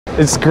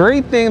It's a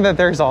great thing that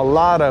there's a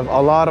lot of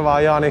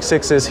IONIQ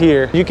 6s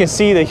here. You can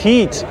see the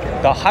heat,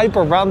 the hype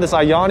around this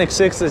IONIQ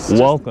 6 is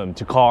Welcome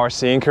to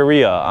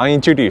CarSceneKorea. I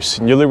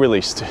introduce newly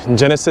released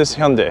Genesis,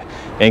 Hyundai,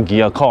 and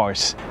Kia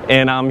cars.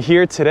 And I'm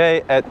here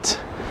today at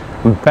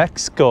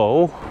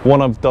Bexco,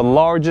 one of the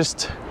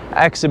largest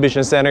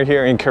exhibition center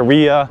here in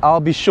Korea. I'll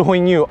be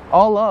showing you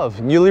all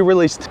of newly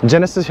released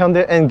Genesis,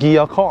 Hyundai, and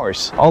Kia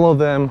cars. All of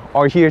them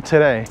are here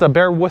today. So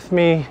bear with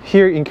me,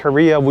 here in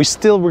Korea we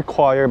still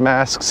require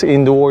masks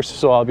indoors,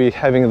 so I'll be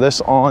having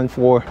this on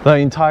for the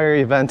entire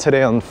event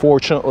today,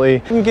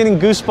 unfortunately. I'm getting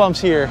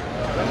goosebumps here.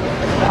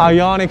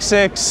 IONIQ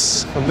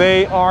 6,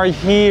 they are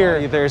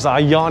here. There's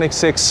IONIQ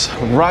 6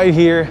 right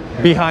here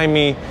behind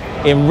me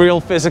in real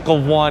physical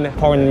one.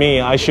 Pardon me,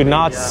 I should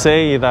not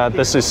say that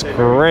this is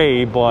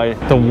gray, but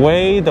the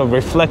way the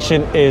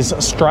reflection is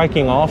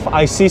striking off,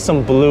 I see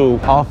some blue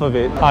off of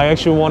it. I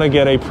actually want to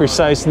get a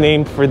precise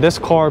name for this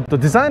car. The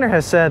designer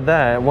has said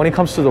that when it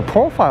comes to the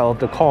profile of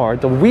the car,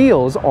 the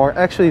wheels are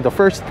actually the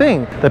first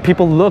thing that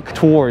people look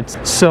towards.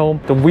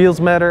 So the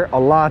wheels matter a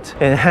lot,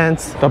 and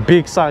hence the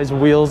big size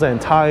wheels and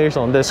tires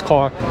on this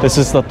car. This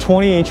is the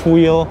 20-inch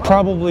wheel,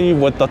 probably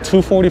with the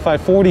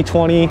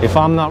 245/40/20, if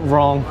I'm not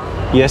wrong.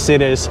 Yes,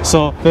 it is.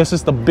 So this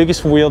is the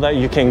biggest wheel that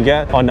you can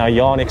get on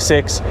IONIQ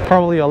 6.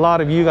 Probably a lot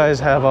of you guys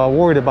have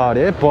worried about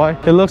it,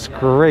 but it looks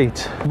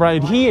great.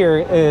 Right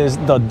here is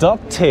the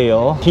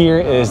ducktail. Here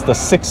is the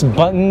 6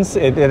 buttons.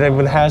 It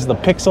even has the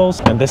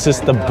pixels, and this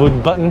is the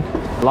boot button,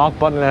 lock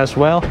button as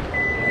well.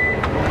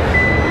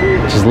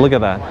 Just look at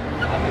that.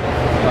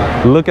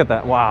 Look at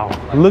that. Wow.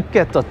 Look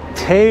at the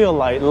tail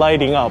light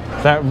lighting up.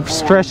 That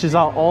stretches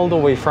out all the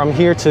way from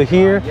here to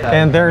here.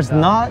 And there's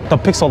not the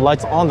pixel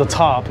lights on the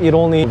top. It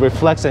only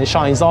reflects and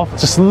shines off.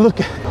 Just look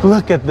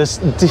at this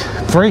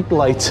brake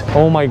light.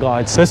 Oh my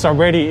God. This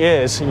already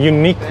is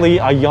uniquely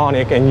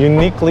IONIQ and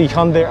uniquely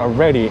Hyundai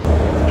already.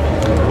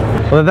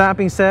 With that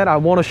being said, I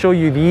want to show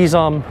you these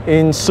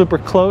in super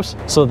close.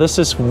 So this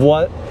is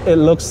what it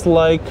looks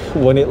like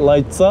when it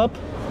lights up.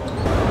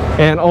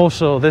 And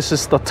also this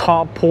is the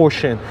top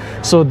portion.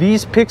 So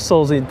these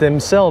pixels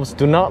themselves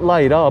do not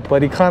light up,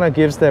 but it kind of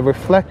gives that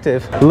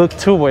reflective look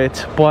to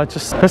it. But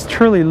just this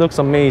truly looks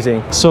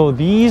amazing. So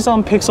these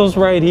pixels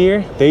right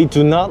here, they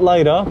do not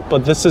light up,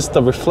 but this is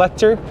the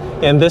reflector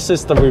and this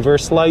is the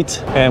reverse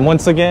light. And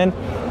once again,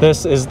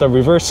 this is the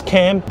reverse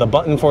cam, the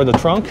button for the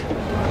trunk.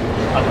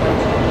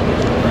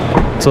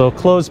 So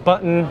close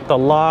button, the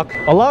lock.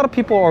 A lot of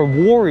people are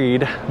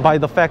worried by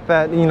the fact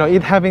that, you know,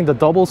 it having the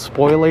double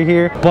spoiler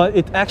here, but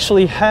it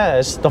actually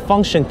has the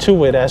function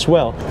to it as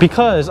well.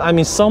 Because, I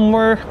mean,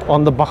 somewhere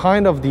on the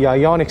behind of the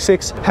IONIQ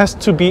 6 has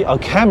to be a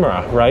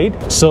camera, right?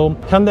 So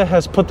Hyundai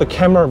has put the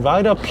camera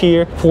right up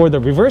here. For the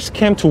reverse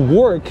cam to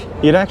work,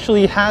 it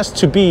actually has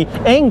to be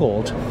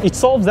angled. It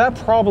solves that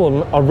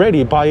problem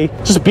already by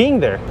just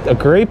being there. A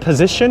great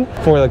position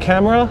for the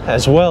camera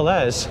as well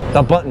as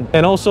the button.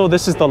 And also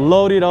this is the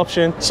loaded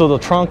option. So the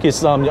trunk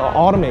is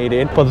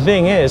automated, but the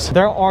thing is,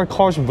 there are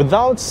cars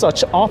without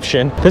such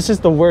option. This is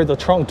where the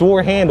trunk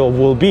door handle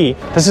will be.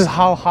 This is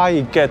how high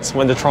it gets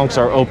when the trunks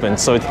are open.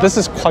 So this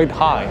is quite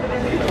high.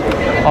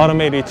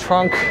 Automated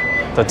trunk,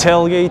 the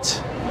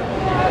tailgate.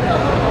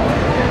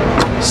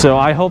 So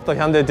I hope the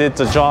Hyundai did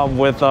the job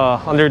with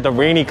under the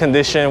rainy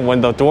condition.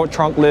 When the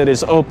trunk lid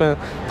is open,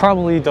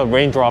 probably the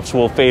raindrops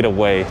will fade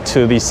away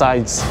to the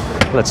sides.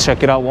 Let's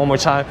check it out one more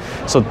time.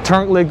 So the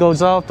trunk lid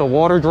goes up, the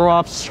water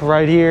drops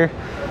right here.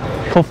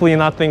 Hopefully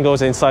nothing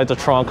goes inside the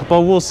trunk,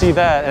 but we'll see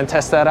that and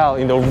test that out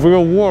in the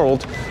real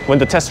world when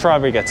the test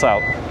driver gets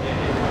out.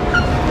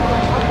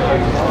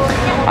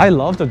 I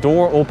love the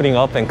door opening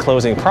up and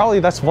closing.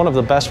 Probably that's one of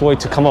the best ways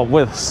to come up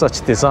with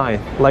such design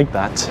like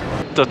that.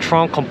 The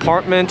trunk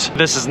compartment,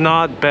 this is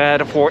not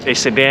bad for a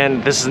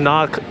sedan. This is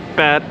not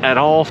bad at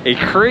all. A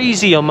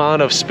crazy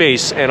amount of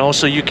space, and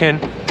also you can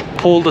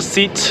pull the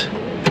seat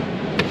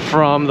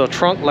from the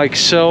trunk like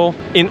so.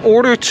 In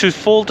order to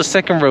fold the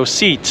second row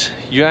seat,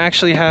 you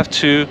actually have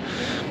to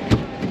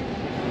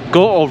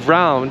go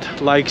around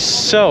like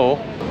so,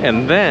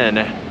 and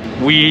then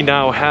we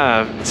now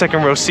have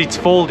second row seats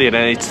folded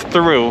and it's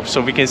through,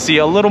 so we can see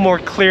a little more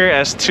clear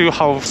as to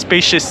how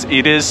spacious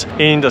it is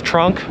in the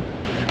trunk.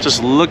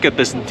 Just look at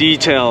this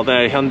detail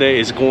that Hyundai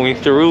is going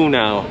through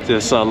now.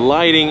 This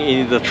lighting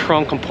in the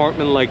trunk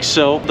compartment like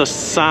so. The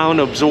sound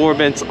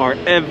absorbents are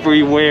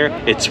everywhere.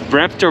 It's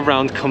wrapped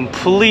around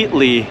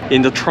completely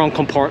in the trunk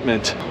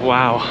compartment.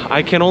 Wow,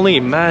 I can only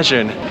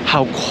imagine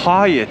how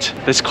quiet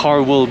this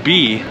car will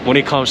be when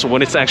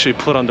it's actually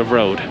put on the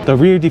road. The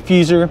rear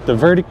diffuser,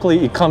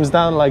 vertically it comes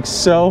down like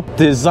so.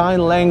 Design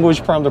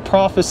language from the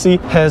prophecy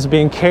has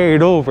been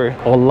carried over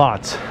a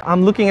lot.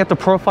 I'm looking at the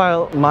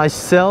profile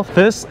myself.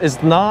 This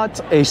is not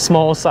a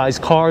small size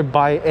car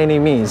by any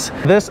means.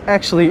 This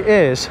actually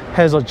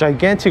has a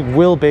gigantic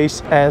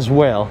wheelbase as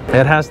well.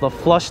 It has the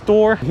flush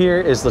door.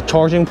 Here is the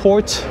charging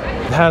port.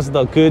 It has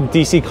the good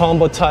DC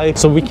combo type,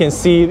 so we can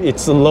see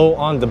it's low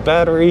on the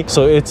battery,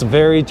 so it's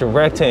very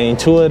direct and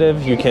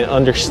intuitive. You can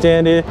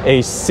understand it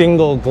a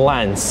single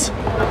glance.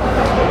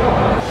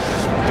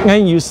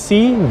 And you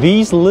see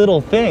these little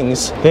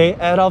things, they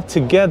add up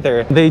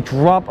together. They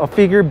drop a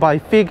figure by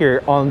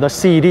figure on the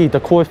CD,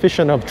 the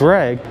coefficient of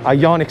drag.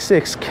 IONIQ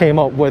 6 came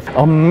up with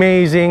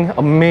amazing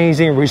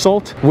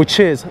result, which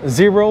is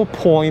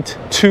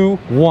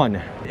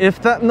 0.21.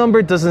 If that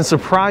number doesn't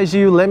surprise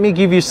you, let me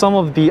give you some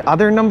of the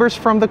other numbers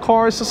from the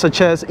cars,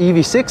 such as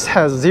EV6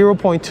 has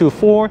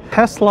 0.24,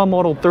 Tesla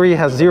Model 3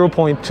 has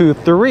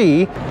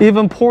 0.23,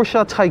 even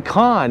Porsche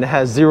Taycan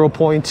has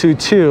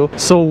 0.22.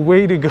 So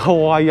way to go,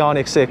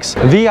 IONIQ 6.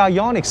 The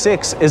IONIQ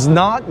 6 is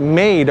not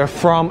made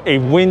from a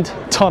wind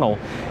tunnel.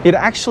 It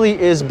actually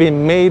is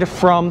being made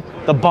from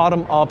the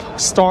bottom up,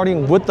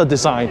 starting with the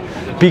design,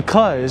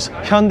 because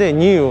Hyundai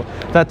knew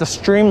that the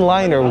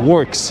streamliner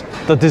works,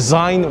 the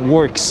design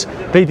works.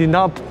 They did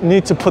not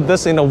need to put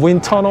this in a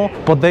wind tunnel,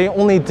 but they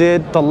only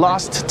did the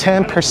last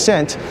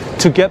 10%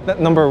 to get that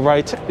number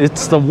right.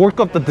 It's the work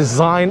of the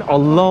design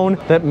alone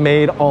that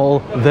made all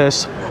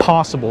this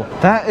possible.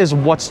 That is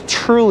what's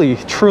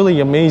truly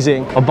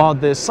amazing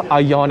about this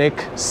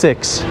IONIQ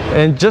 6.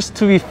 And just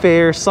to be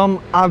fair, some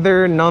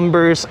other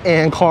numbers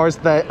and cars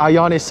that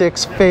IONIQ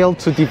 6 failed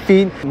to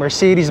defeat,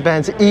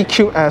 Mercedes-Benz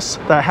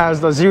EQS that has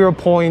the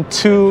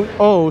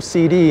 0.20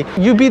 CD.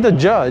 You be the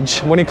judge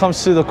when it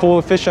comes to the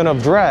coefficient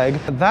of drag.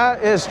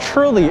 That is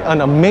truly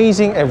an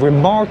amazing and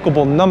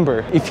remarkable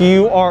number. If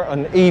you are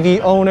an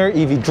EV owner,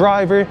 EV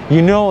driver,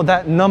 you know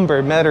that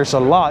number matters a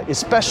lot,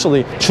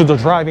 especially to the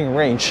driving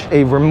range.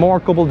 A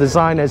remarkable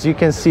design, as you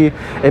can see,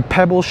 a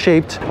pebble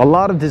shaped. A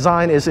lot of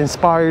design is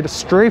inspired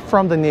straight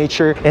from the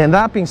nature. And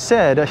that being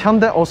said,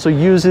 Hyundai also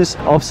uses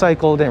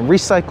upcycled and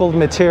recycled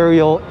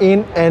material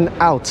in and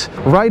out.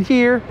 Right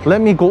here,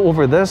 let me go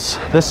over this.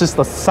 This is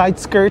the side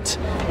skirt,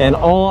 and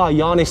all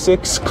IONIQ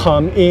 6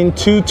 come in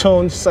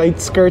two-tone side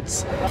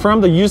skirts.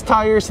 From the used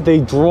tires, they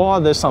draw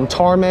this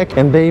tarmac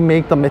and they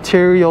make the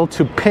material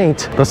to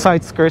paint the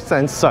side skirts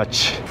and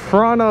such.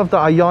 Front of the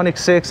IONIQ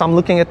 6, I'm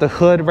looking at the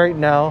hood right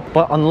now,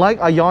 but unlike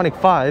IONIQ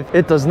 5,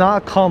 it does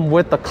not come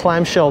with the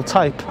clamshell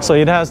type. So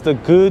it has the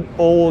good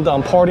old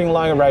parting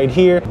line right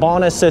here.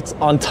 Bonnet sits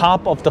on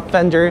top of the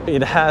fender.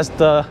 It has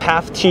the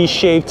half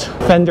T-shaped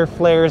fender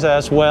flares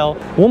as well.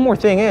 One more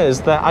thing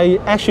is that I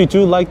actually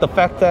do like the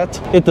fact that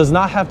it does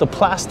not have the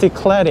plastic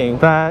cladding.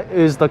 That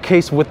is the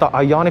case with the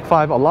IONIQ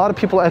 5. A lot of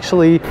people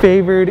actually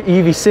favored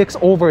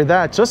EV6 over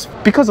that just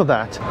because of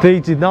that. They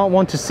did not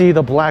want to see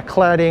the black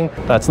cladding.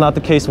 That's not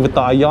the case with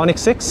the IONIQ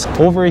 6.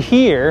 Over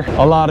here,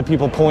 a lot of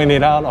people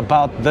pointed out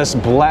about this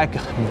black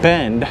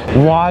bend,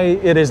 why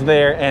it is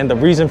there and the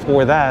reason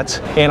for that.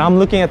 And I'm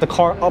looking at the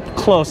car up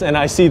close and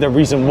I see the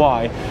reason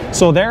why.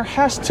 So there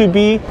has to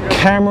be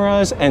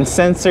cameras and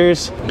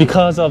sensors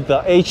because of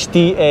the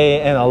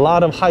HDA and a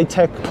lot of high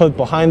tech put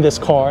behind this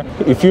car.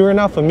 If you're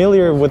not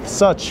familiar with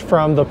such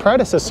from the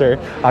predecessor,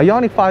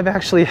 IONIQ 5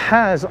 actually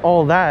has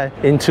all that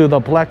into the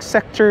black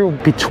sector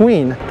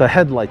between the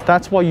headlights.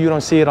 That's why you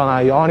don't see it on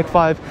IONIQ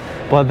 5,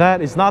 but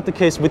that is not the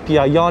case with the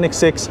IONIQ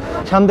 6.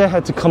 Hyundai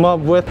had to come up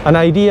with an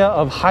idea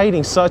of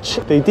hiding such.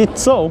 They did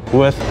so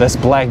with this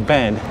black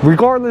band.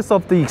 Regardless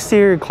of the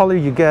exterior color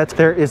you get,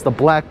 there is the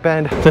black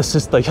band. This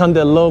is the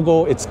Hyundai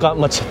logo. It's got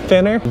much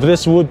thinner.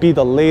 This would be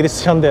the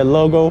latest Hyundai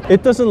logo.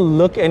 It doesn't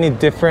look any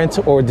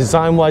different, or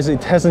design-wise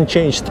it hasn't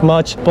changed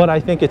much, but I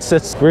think it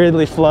sits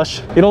really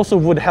flush. It also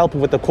would help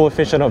with the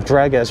coefficient of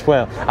drag as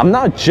well. I'm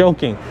not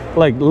joking.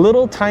 Like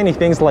little tiny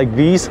things like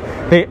these,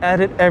 they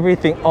added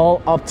everything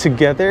all up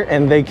together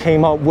and they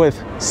came up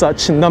with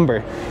such a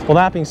number. Well,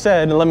 that being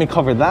said, let me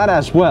cover that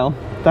as well.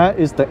 That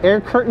is the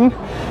air curtain,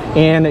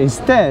 and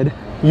instead,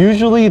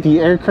 usually the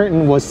air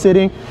curtain was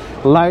sitting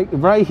like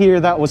right here,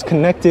 that was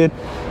connected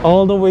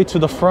all the way to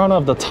the front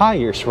of the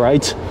tires,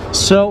 right?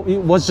 So it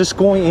was just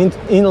going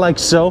in like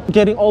so,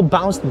 getting all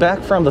bounced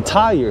back from the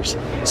tires.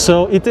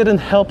 So it didn't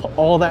help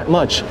all that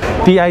much.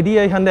 The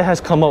idea Hyundai has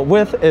come up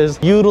with is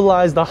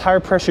utilize the higher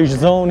pressure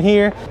zone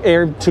here,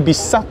 air to be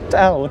sucked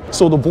out.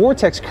 So the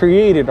vortex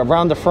created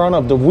around the front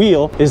of the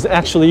wheel is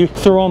actually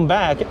thrown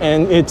back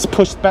and it's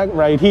pushed back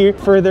right here,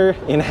 further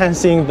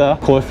enhancing the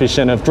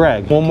coefficient of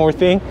drag. One more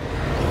thing.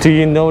 Do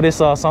you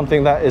notice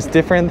something that is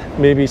different?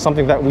 Maybe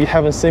something that we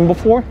haven't seen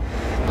before?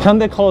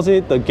 Hyundai calls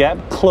it the gap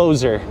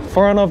closer.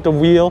 Front of the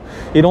wheel,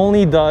 it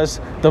only does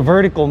the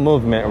vertical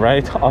movement,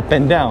 right? Up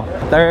and down.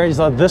 There is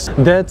this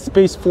dead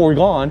space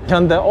foregone.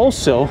 Hyundai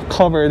also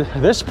covered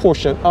this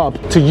portion up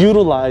to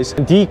utilize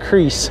and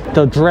decrease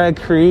the drag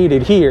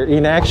created here.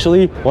 And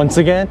actually, once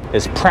again,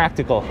 it's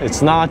practical.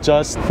 It's not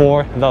just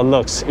for the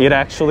looks. It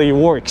actually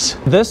works.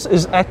 This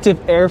is active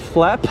air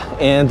flap,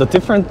 and the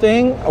different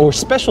thing or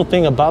special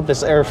thing about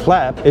this air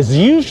flap is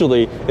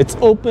usually it's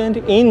opened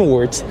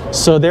inwards,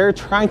 so they're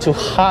trying to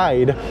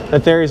hide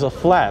that there is a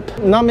flap.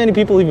 Not many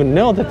people even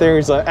know that there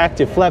is an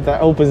active flap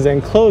that opens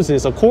and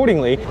closes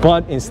accordingly,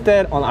 but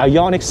instead on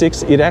IONIQ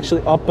 6 it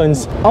actually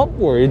opens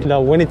upward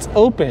when it's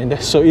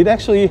opened, so it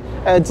actually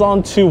adds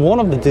on to one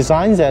of the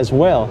designs as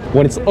well.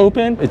 When it's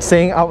open, it's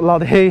saying out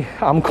loud, hey,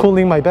 I'm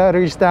cooling my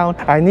batteries down,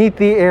 I need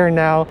the air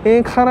now.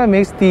 It kind of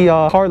makes the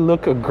car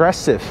look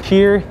aggressive.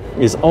 Here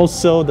is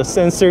also the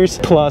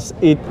sensors, plus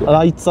it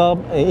lights up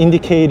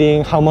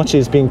indicating how much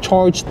is being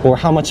charged or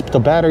how much the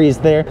battery is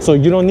there. So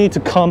you don't need to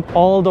come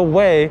all the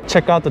way,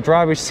 check out the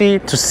driver's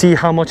seat to see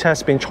how much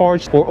has been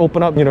charged, or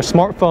open up your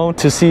smartphone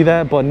to see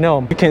that. But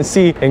no, you can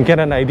see and get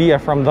an idea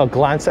from the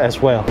glance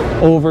as well.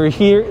 Over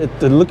here,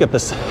 look at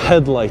this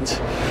headlight.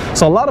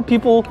 So a lot of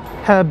people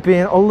have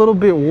been a little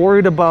bit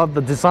worried about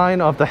the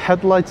design of the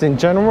headlights in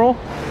general,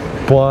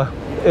 but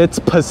it's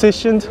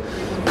positioned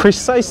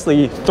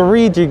precisely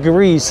 3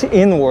 degrees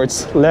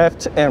inwards,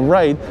 left and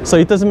right, so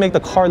it doesn't make the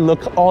car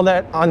look all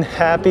that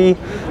unhappy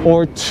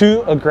or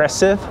too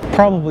aggressive.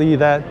 Probably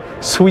that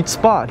sweet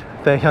spot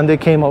that Hyundai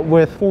came up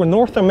with. For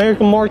North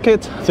American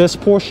market, this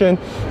portion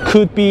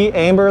could be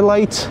amber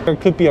light, there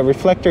could be a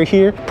reflector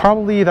here.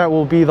 Probably that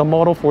will be the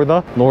model for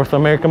the North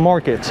American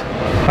market.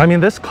 I mean,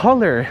 this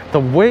color, the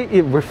way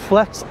it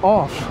reflects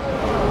off,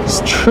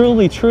 is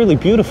truly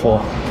beautiful.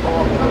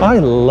 I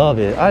love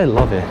it, I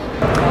love it.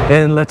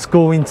 And let's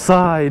go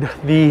inside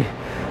the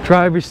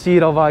driver's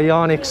seat of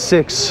IONIQ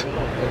 6.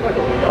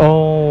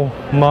 Oh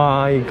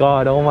my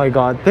god, oh my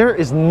god. There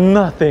is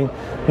nothing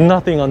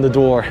on the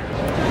door.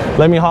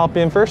 Let me hop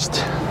in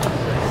first.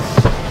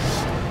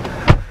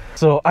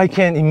 So I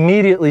can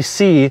immediately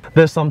see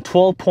there's some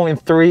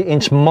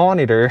 12.3-inch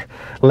monitor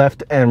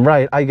left and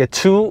right. I get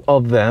 2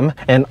 of them,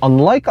 and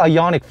unlike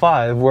IONIQ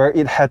 5 where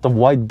it had the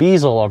white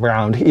bezel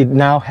around, it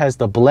now has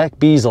the black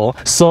bezel.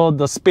 So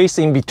the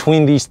spacing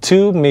between these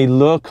two may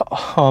look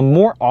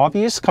more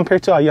obvious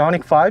compared to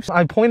IONIQ 5.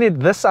 I pointed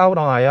this out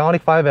on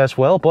IONIQ 5 as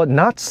well, but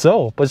not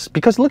so. But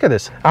because look at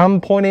this, I'm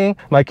pointing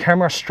my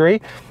camera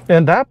straight,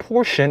 and that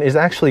portion is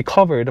actually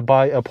covered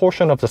by a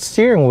portion of the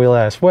steering wheel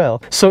as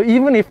well. So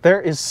even if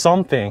there is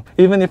something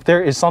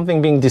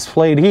being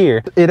displayed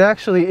here, it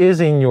actually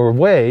is in your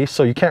way,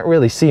 so you can't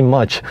really see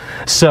much.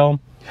 So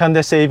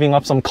Hyundai saving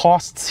up some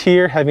costs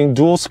here, having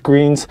dual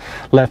screens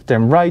left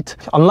and right.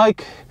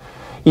 Unlike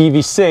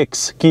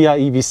EV6, Kia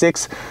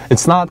EV6,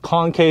 it's not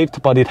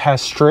concaved, but it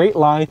has straight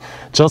line,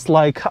 just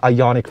like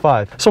IONIQ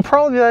 5. So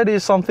probably that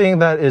is something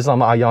that is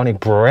IONIQ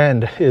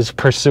brand is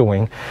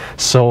pursuing.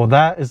 So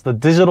that is the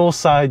digital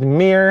side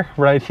mirror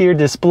right here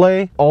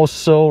display,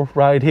 also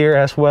right here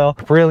as well.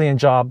 Brilliant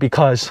job,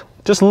 because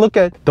just look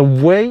at the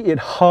way it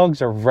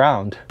hugs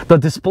around. The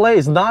display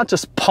is not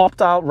just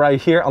popped out right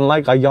here,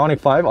 unlike IONIQ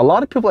 5. A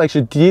lot of people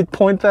actually did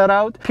point that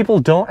out. People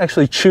don't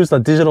actually choose the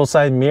digital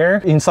side mirror.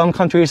 In some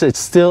countries, it's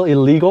still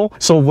illegal.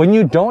 So when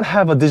you don't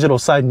have a digital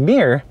side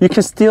mirror, you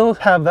can still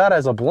have that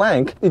as a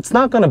blank. It's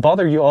not going to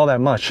bother you all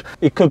that much.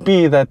 It could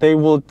be that they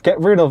will get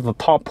rid of the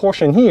top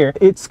portion here.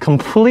 It's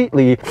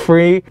completely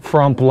free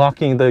from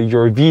blocking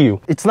your view.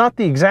 It's not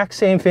the exact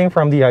same thing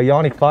from the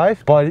IONIQ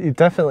 5, but it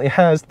definitely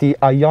has the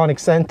IONIQ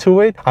scent to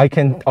it. I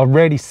can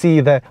already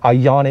see that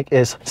IONIQ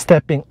is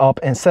stepping up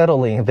and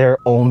settling their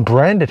own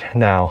brand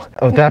now.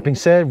 With that being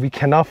said, we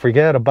cannot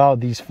forget about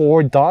these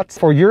 4 dots.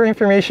 For your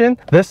information,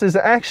 this is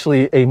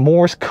actually a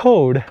Morse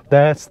code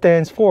that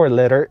stands for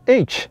letter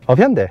H of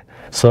Hyundai.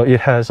 So it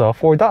has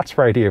 4 dots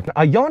right here.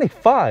 IONIQ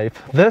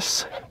 5,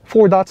 this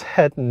 4 dots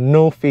had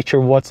no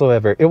feature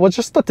whatsoever. It was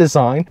just the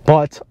design,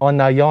 but on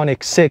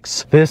IONIQ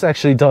 6, this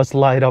actually does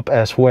light up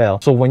as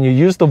well. So when you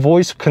use the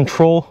voice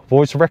control,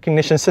 voice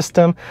recognition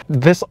system,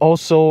 this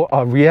also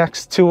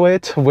reacts to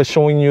it with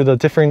showing you the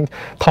different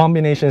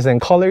combinations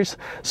and colors,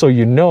 so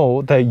you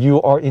know that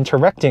you are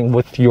interacting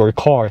with your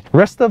car.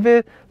 Rest of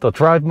it, the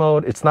drive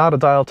mode, it's not a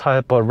dial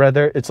type, but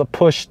rather it's a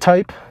push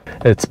type.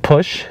 It's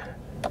push.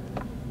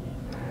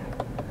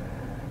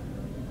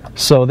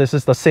 So this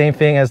is the same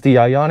thing as the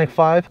IONIQ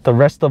 5. The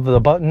rest of the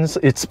buttons,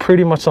 it's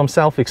pretty much some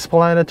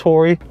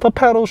self-explanatory. The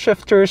pedal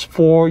shifters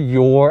for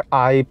your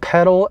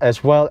iPedal,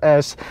 as well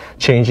as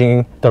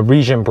changing the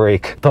region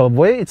brake. The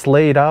way it's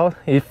laid out,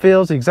 it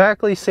feels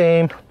exactly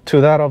same to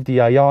that of the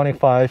IONIQ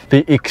 5.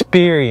 The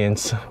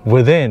experience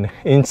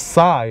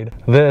inside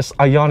this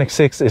IONIQ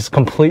 6 is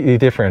completely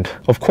different.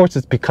 Of course,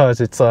 it's because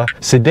it's a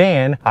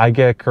sedan. I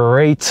get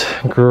great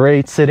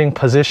sitting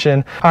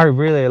position. I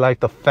really like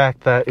the fact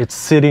that it's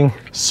sitting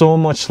so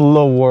much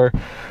lower,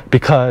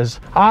 because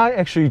I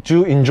actually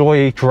do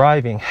enjoy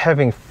driving,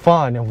 having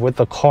fun with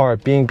the car,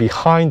 being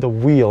behind the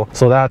wheel.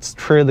 So that's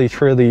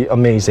truly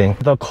amazing.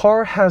 The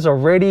car has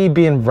already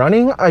been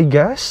running, I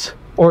guess.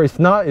 Or if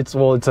not, it's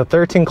a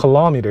 13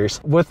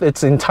 kilometers. With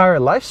its entire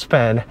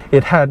lifespan,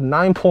 it had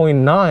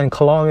 9.9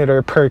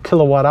 kilometer per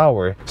kilowatt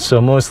hour.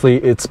 So mostly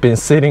it's been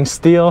sitting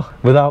still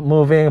without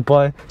moving,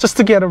 but just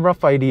to get a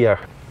rough idea.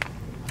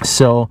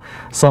 So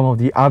some of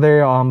the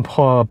other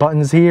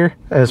buttons here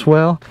as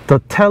well. The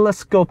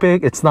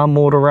telescopic, it's not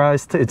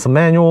motorized, it's a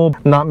manual.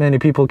 Not many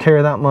people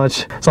care that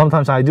much.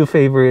 Sometimes I do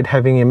favor it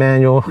having a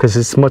manual because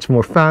it's much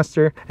more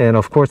faster. And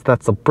of course,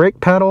 that's the brake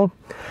pedal.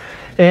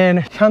 And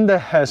Hyundai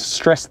has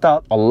stressed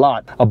out a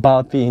lot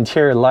about the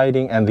interior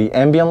lighting and the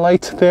ambient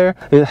light there.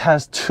 It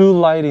has 2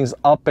 lightings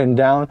up and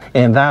down,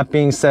 and that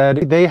being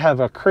said, they have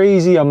a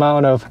crazy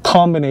amount of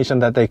combination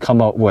that they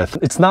come up with.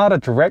 It's not a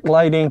direct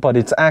lighting, but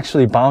it's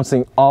actually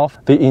bouncing off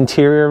the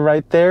interior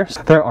right there.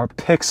 There are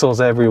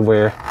pixels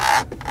everywhere.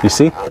 You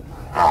see?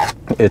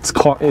 it's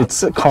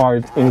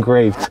carved,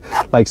 engraved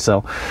like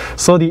so.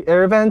 So the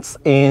air vents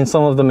and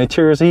some of the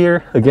materials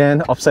here,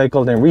 again,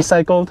 upcycled and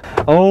recycled.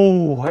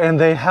 Oh, and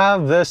they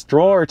have this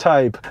drawer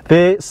type.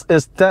 This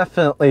is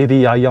definitely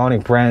the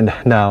IONIQ brand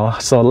now.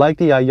 So like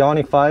the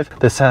IONIQ 5,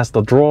 this has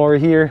the drawer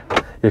here.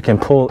 You can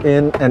pull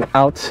in and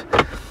out.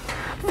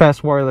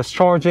 Fast wireless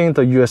charging,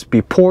 the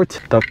USB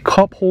port, the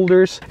cup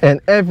holders, and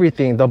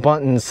everything, the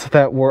buttons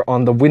that were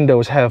on the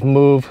windows have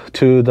moved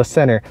to the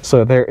center.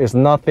 So there is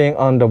nothing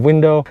on the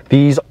window.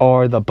 These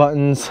are the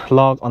buttons,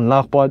 lock,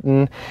 unlock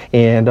button,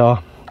 and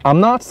I'm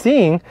not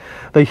seeing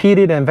the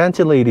heated and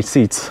ventilated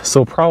seats.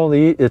 So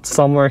probably it's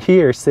somewhere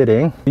here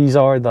sitting. These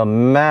are the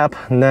map,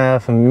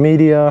 nav,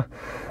 media,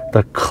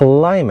 the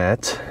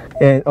climate,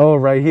 and oh,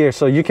 right here,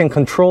 so you can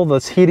control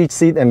this heated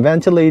seat and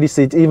ventilated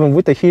seat even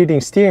with the heating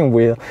steering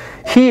wheel.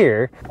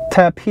 Here,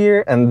 tap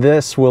here and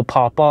this will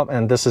pop up,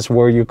 and this is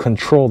where you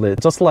control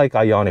it, just like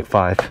IONIQ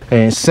 5.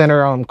 And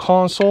center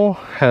console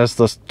has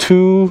this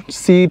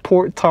 2C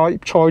port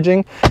type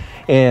charging,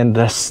 and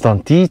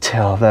the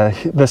detail that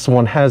this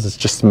one has is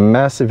just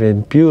massive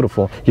and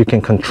beautiful. You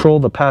can control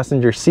the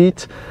passenger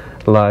seat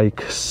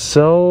like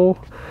so,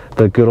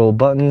 the good old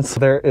buttons.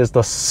 There is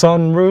the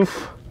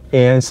sunroof,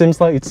 and it seems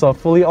like it's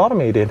fully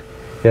automated.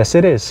 Yes,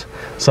 it is.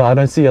 So I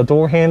don't see a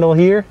door handle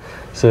here,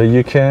 so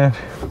you can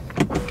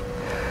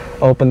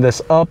open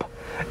this up,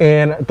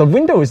 and the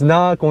window is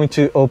not going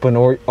to open,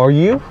 or are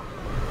you?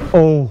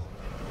 Oh,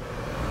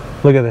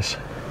 look at this.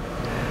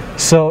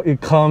 So it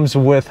comes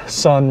with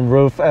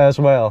sunroof as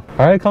well.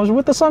 All right, it comes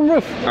with the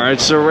sunroof. All right,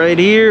 so right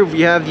here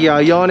we have the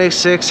IONIQ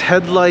 6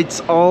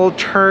 headlights all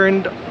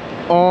turned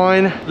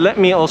on. Let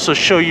me also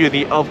show you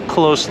the up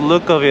close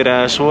look of it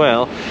as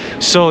well.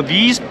 So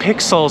these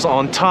pixels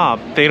on top,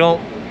 they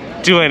don't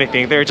do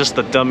anything, they're just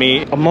a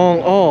dummy.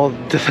 Among all,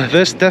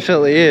 this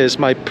definitely is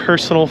my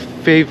personal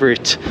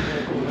favorite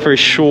for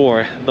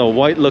sure. The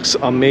white looks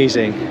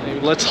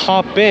amazing. Let's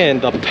hop in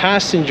the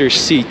passenger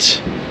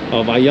seat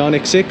of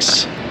IONIQ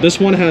 6. This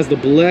one has the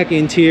black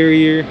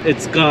interior.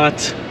 It's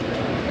got,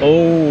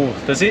 oh,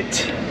 does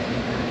it?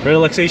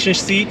 Relaxation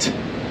seat.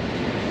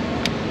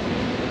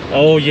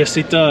 Oh yes,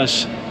 it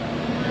does.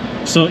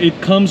 So it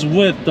comes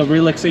with the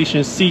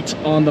relaxation seat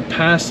on the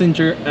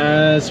passenger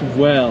as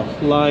well,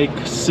 like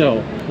so.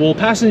 Well,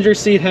 passenger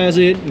seat has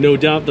it, no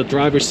doubt the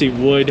driver's seat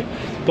would.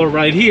 But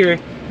right here,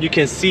 you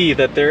can see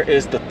that there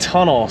is the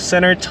tunnel.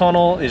 Center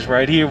tunnel is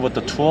right here with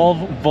the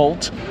 12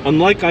 volt.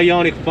 Unlike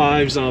IONIQ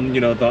 5's,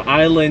 you know, the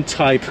island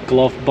type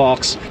glove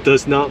box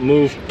does not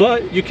move,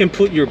 but you can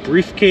put your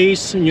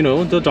briefcase, you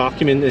know, the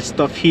document and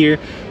stuff here.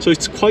 So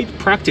it's quite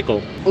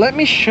practical. Let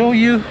me show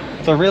you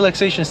the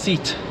relaxation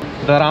seat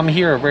that I'm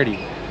here already.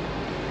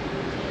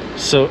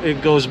 So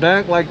it goes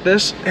back like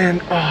this,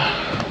 and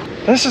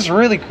this is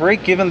really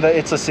great given that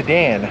it's a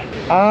sedan.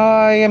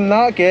 I am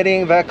not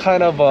getting that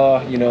kind of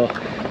you know,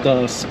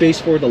 the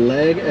space for the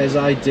leg as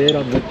I did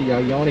with the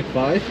IONIQ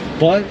 5,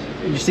 but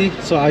you see,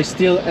 so I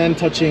still am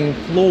touching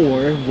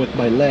floor with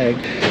my leg,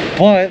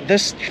 but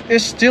this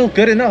is still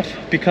good enough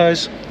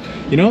because,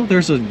 you know,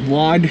 there's a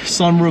wide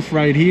sunroof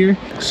right here.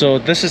 So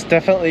this is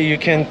definitely, you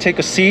can take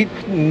a seat,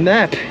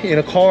 nap in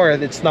a car.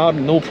 It's not,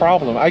 no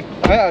problem.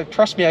 I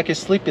trust me, I can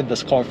sleep in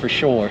this car for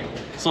sure.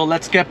 So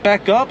let's get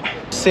back up.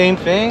 Same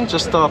thing,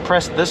 just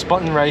press this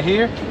button right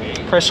here,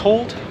 press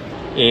hold,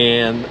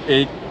 and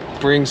it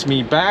brings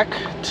me back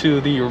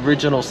to the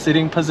original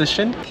sitting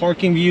position.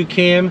 Parking view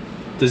cam.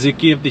 Does it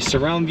give the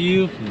surround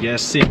view?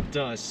 Yes, it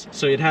does.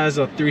 So it has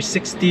a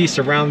 360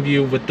 surround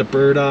view with the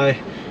bird eye.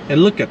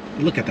 And look at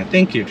that,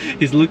 thank you.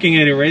 He's looking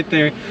at it right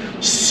there.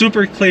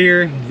 Super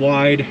clear,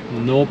 wide,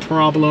 no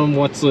problem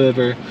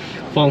whatsoever,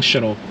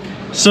 functional.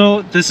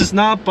 So this is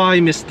not by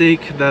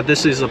mistake that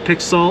this is a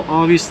Pixel,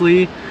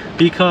 obviously,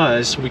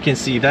 because we can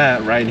see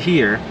that right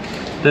here.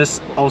 This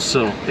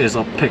also is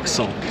a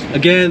Pixel.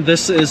 Again,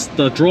 this is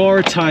the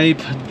drawer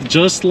type,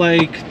 just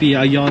like the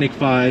IONIQ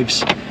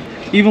 5's.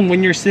 Even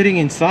when you're sitting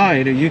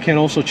inside, you can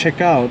also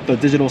check out the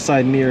digital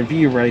side mirror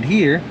view right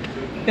here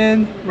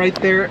and right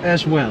there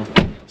as well.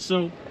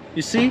 So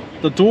you see,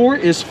 the door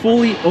is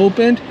fully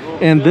opened,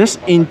 and this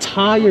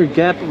entire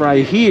gap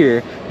right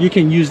here, you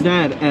can use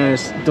that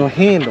as the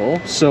handle.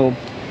 So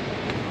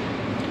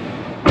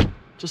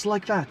just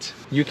like that,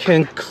 you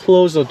can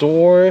close the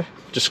door,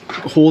 just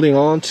holding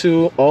on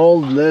to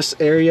all this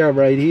area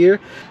right here.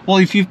 Well,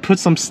 if you put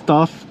some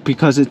stuff,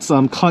 because it's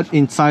cut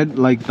inside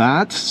like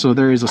that, so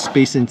there is a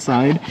space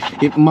inside,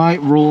 it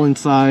might roll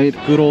inside.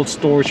 Good old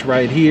storage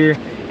right here,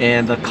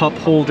 and the cup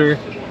holder.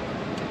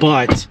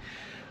 But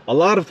a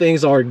lot of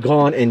things are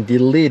gone and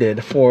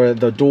deleted for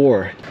the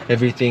door.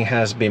 Everything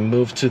has been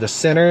moved to the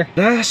center.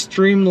 That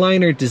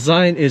streamliner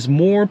design is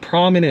more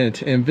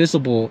prominent and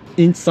visible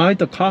inside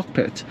the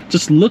cockpit.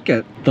 Just look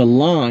at the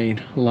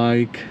line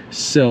like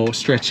so,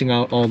 stretching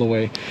out all the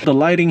way. The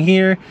lighting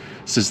here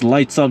just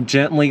lights up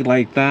gently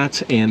like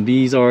that, and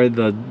these are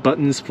the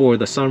buttons for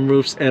the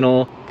sunroofs and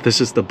all. This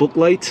is the book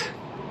light.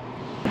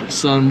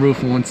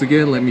 Sunroof once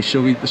again, let me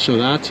show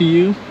that to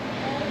you.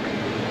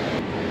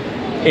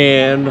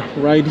 And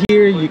right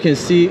here you can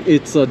see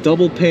it's a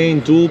double pane,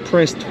 dual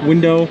pressed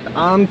window.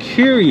 I'm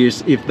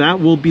curious if that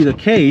will be the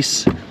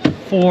case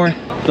for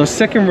the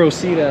second row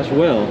seat as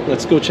well.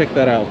 Let's go check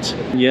that out.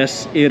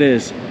 Yes, it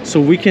is.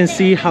 So we can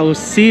see how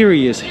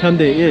serious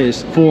Hyundai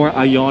is for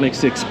IONIQ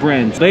 6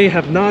 brand. They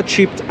have not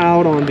chipped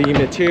out on the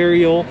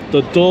material.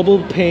 The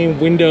double pane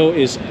window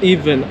is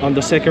even on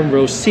the second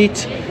row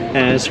seat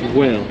as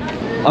well.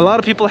 A lot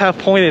of people have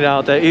pointed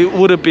out that it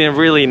would have been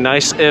really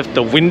nice if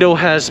the window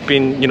has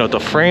been, you know, the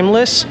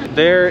frameless.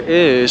 There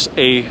is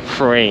a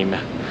frame.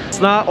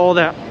 It's not all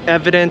that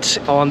evident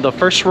on the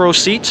first row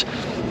seat,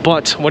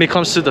 but when it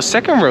comes to the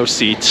second row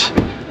seat,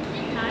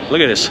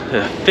 look at this,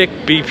 a thick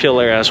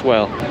B-pillar as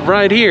well.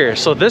 Right here,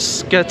 so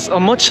this gets a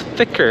much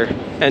thicker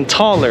and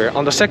taller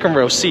on the second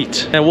row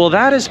seat. And well,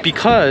 that is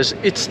because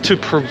it's to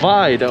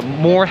provide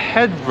more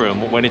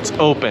headroom when it's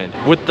open.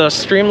 With the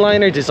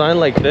streamliner design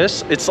like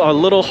this, it's a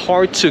little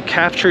hard to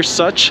capture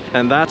such,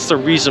 and that's the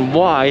reason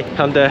why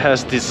Hyundai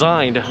has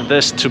designed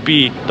this to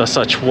be the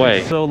such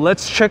way. So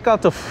let's check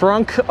out the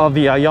front of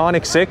the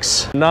IONIQ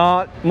 6.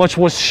 Not much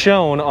was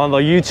shown on the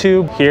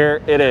YouTube.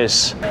 Here it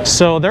is.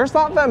 So there's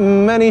not that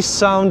many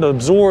sound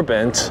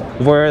absorbent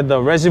where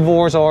the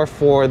reservoirs are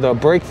for the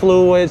brake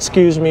fluid,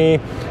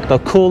 the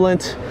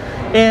coolant,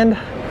 and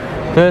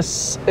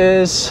this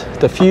is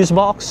the fuse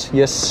box.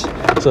 Yes,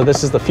 so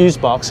this is the fuse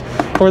box.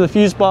 For the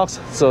fuse box,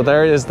 so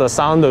there is the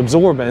sound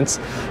absorbance,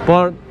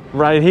 but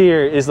right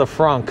here is the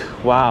frunk.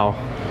 Wow,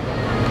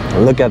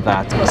 look at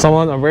that.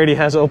 Someone already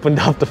has opened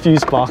up the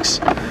fuse box.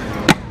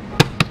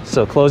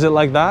 So close it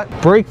like that.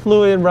 Brake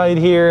fluid right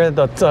here,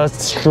 the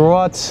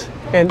strut.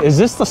 And is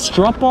this the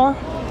strut bar?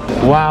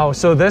 Wow,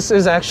 so this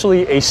is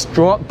actually a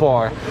strut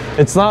bar.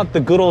 It's not the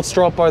good old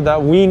strut bar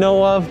that we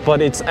know of,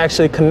 but it's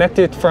actually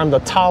connected from the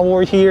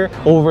tower here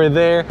over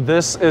there.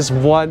 This is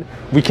what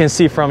we can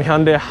see from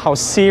Hyundai, how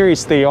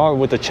serious they are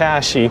with the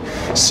chassis.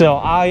 So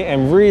I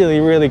am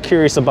really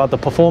curious about the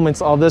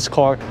performance of this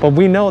car, but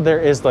we know there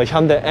is the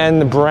Hyundai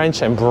N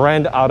branch and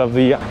brand out of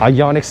the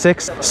IONIQ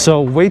 6.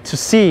 So wait to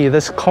see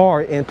this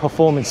car in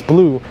performance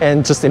blue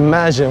and just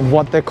imagine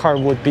what the car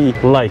would be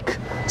like.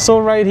 So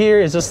right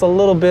here is just a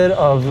little bit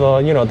of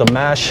you know, the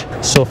mesh,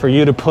 so for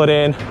you to put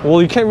in,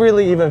 well, you can't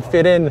really even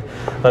fit in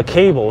the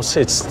cables,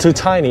 it's too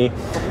tiny,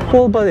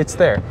 well, but it's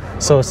there.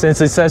 So since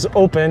it says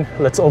open,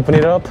 let's open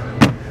it up.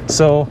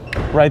 So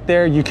right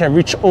there you can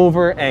reach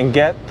over and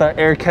get the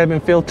air cabin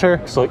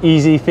filter, so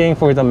easy thing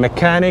for the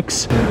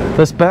mechanics.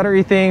 This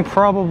battery thing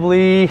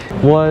probably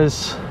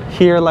was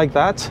here like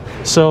that.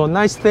 So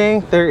nice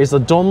thing, there is a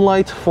dome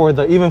light for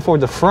the, even for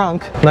the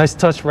front. Nice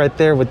touch right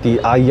there with the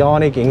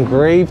IONIQ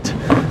engraved.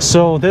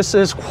 So this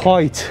is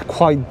quite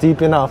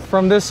deep enough.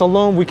 From this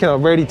alone, we can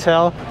already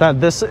tell that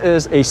this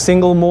is a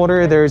single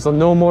motor. There is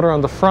no motor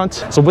on the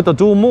front. So with the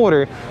dual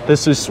motor,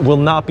 this will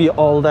not be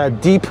all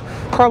that deep.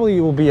 Probably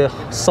it will be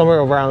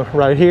somewhere around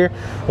right here.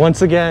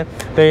 Once again,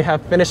 they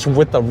have finished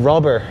with the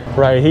rubber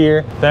right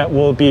here. That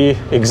will be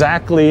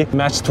exactly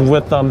matched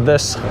with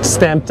this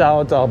stamped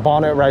out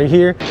bonnet right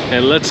here.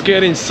 And let's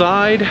get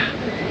inside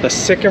the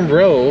second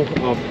row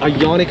of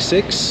IONIQ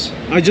 6.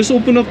 I just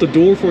opened up the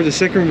door for the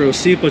second row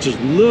seat, but just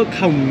look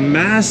how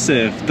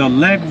massive the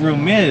leg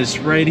room is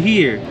right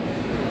here.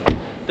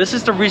 This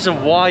is the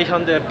reason why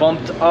Hyundai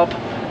bumped up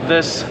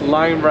this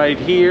line right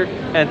here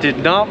and did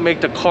not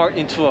make the car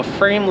into a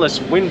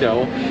frameless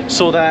window,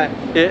 so that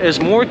it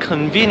is more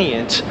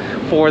convenient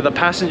for the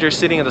passenger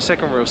sitting in the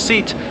second row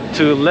seat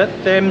to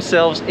let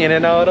themselves in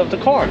and out of the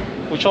car,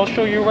 which I'll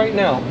show you right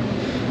now.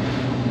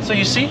 So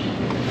you see,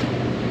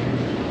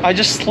 I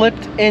just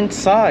slipped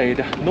inside,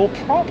 no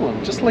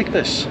problem, just like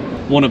this.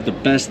 One of the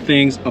best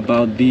things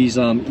about these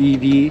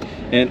EV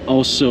and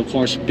also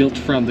cars built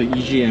from the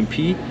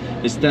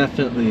EGMP is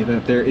definitely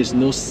that there is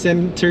no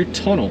center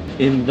tunnel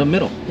in the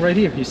middle. Right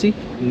here, you see?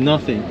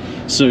 Nothing.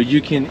 So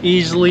you can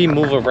easily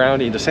move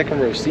around in the second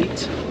row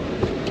seat,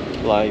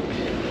 like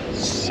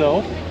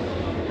so,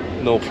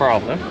 no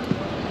problem.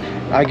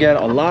 I get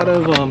a lot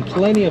of,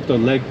 plenty of the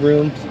leg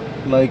room,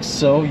 like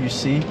so, you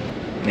see?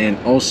 And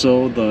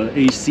also the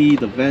AC,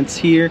 the vents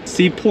here,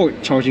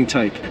 C-port charging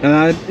type. And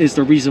that is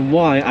the reason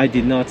why I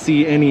did not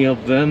see any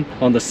of them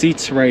on the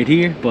seats right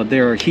here, but they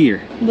are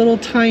here. Little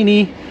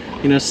tiny,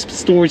 you know,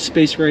 storage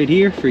space right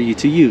here for you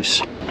to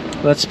use.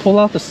 Let's pull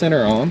out the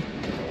center arm,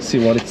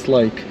 see what it's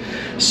like.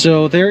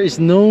 So there is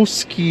no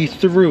ski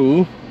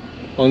through,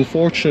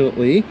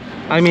 unfortunately.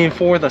 I mean,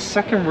 for the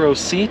second row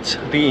seat,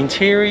 the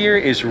interior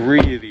is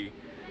really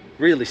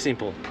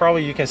simple.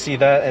 Probably you can see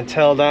that and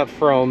tell that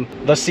from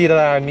the seat that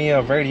I'm in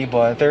already,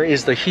 but there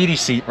is the heated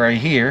seat right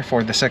here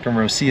for the second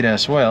row seat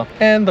as well,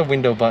 and the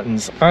window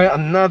buttons. All right,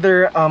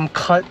 another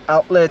cut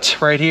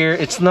outlet right here.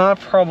 It's not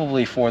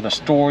probably for the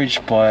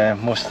storage, but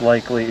most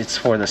likely it's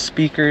for the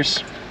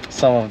speakers.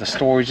 Some of the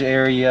storage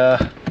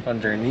area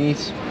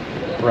underneath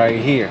right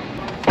here.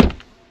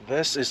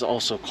 This is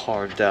also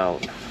carved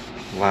out.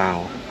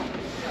 Wow.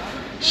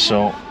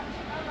 So,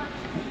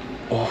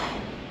 oh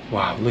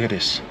wow, look at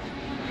this.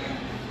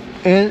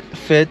 It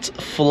fits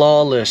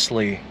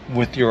flawlessly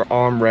with your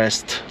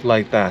armrest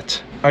like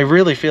that. I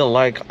really feel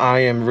like I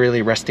am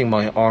really resting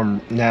my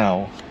arm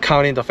now,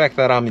 counting the fact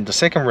that I'm in the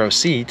second row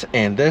seat,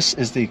 and this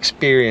is the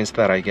experience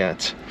that I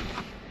get.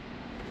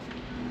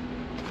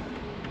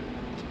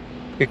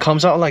 It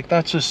comes out like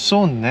that just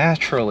so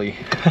naturally.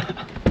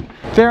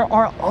 There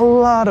are a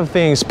lot of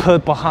things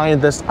put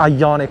behind this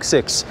IONIQ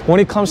 6. When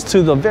it comes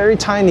to the very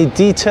tiny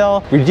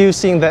detail,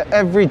 reducing the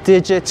every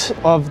digit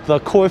of the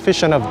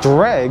coefficient of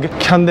drag,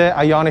 Hyundai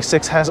IONIQ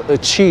 6 has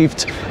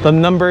achieved the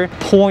number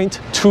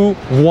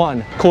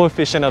 0.21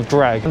 coefficient of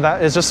drag.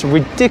 That is just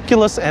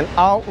ridiculous and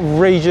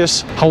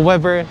outrageous.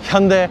 However,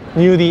 Hyundai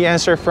knew the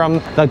answer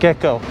from the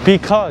get-go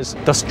because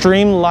the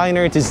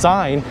streamliner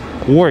design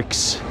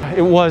works.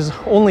 It was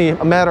only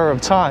a matter of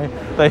time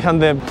that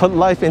Hyundai put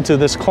life into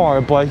this car,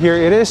 but here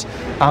it is.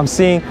 I'm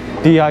seeing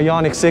the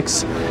IONIQ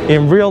 6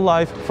 in real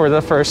life for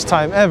the first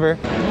time ever.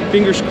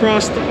 Fingers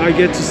crossed I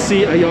get to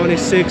see IONIQ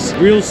 6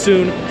 real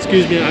soon,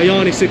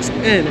 IONIQ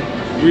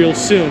 6N real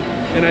soon,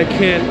 and I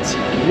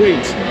can't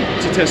wait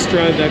to test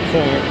drive that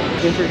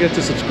car. Don't forget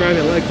to subscribe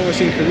and like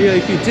CarSceneKorea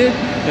if you did,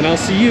 and I'll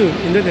see you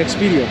in the next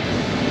video.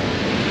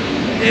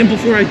 And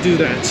before I do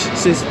that,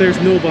 since there's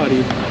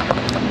nobody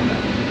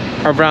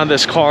around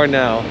this car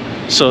now,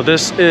 so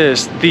this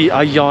is the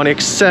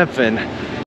IONIQ 7